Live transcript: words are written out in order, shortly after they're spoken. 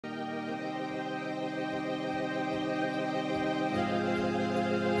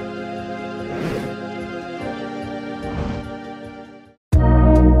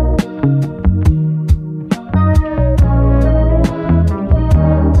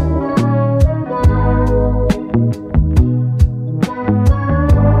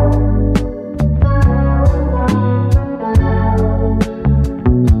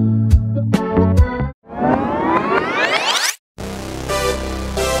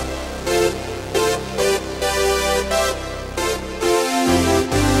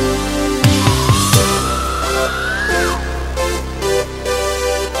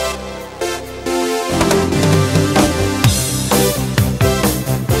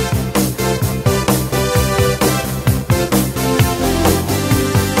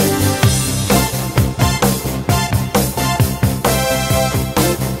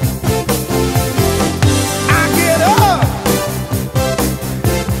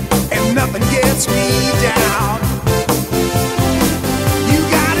gets me down. You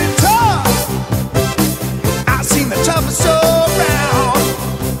got it tough. I've seen the toughest around.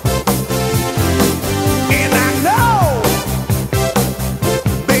 And I know,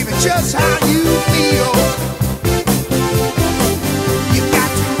 baby, just how you feel. You got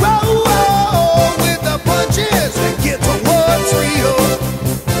to roll with the punches and get to what's real.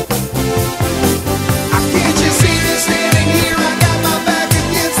 Can't you see me standing here? I got my back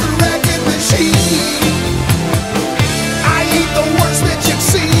against the wrecking machine. I ain't the worst that you've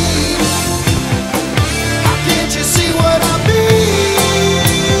seen. Can't you see what I mean?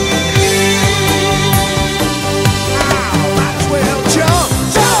 Might as well jump,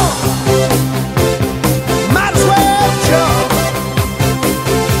 jump. Might as well jump.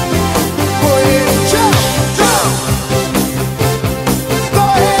 Go ahead and jump, jump. Go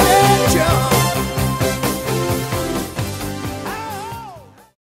ahead and jump.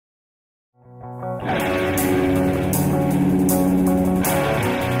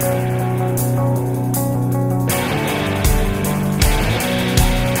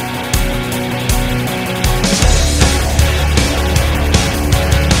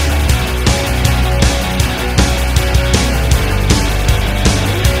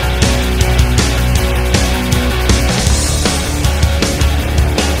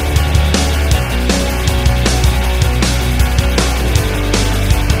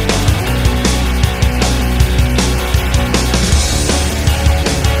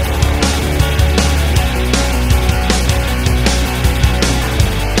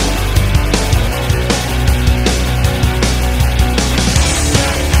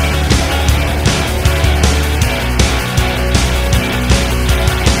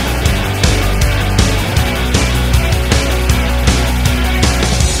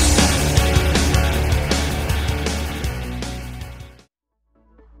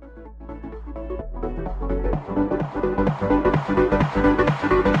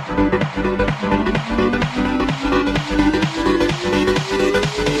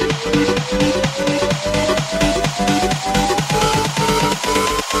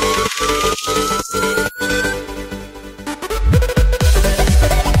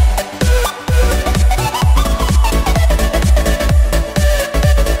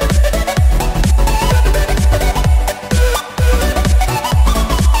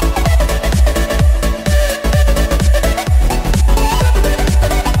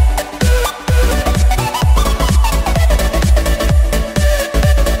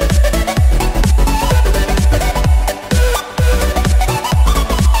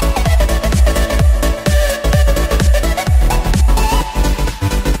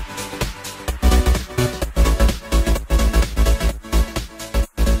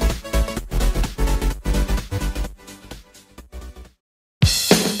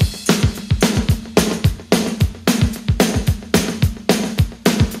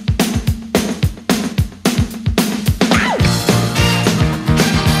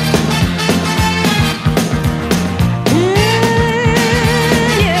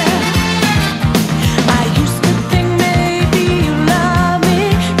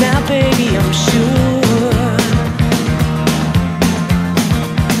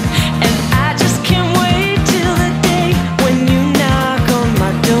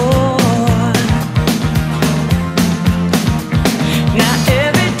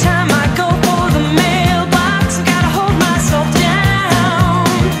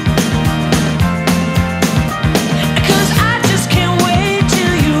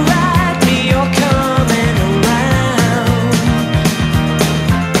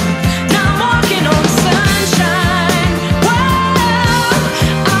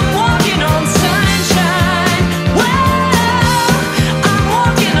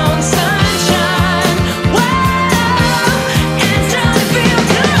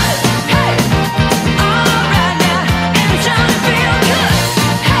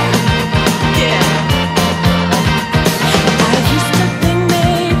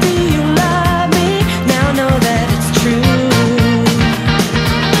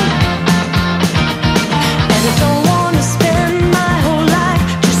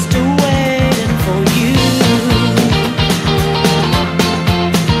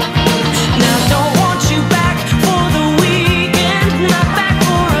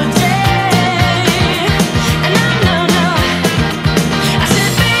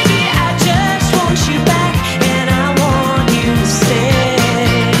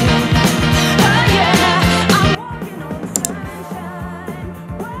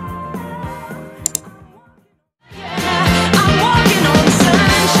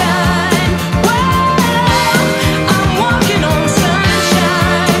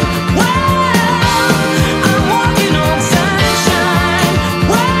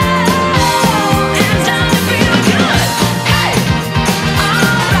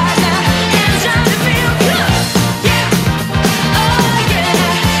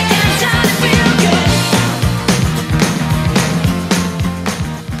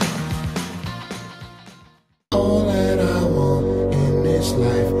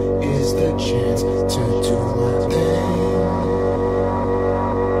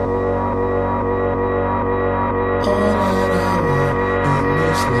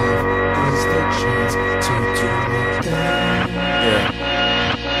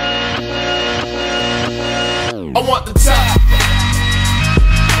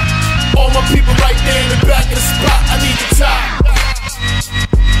 spot, I need the top.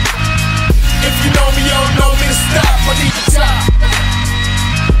 If you know me, you don't know me to stop, I need the top.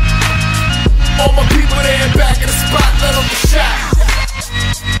 All my people there back in the spot, let them get shot.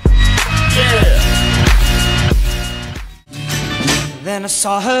 Yeah. Then I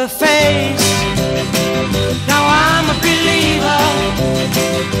saw her face. Now I'm a believer.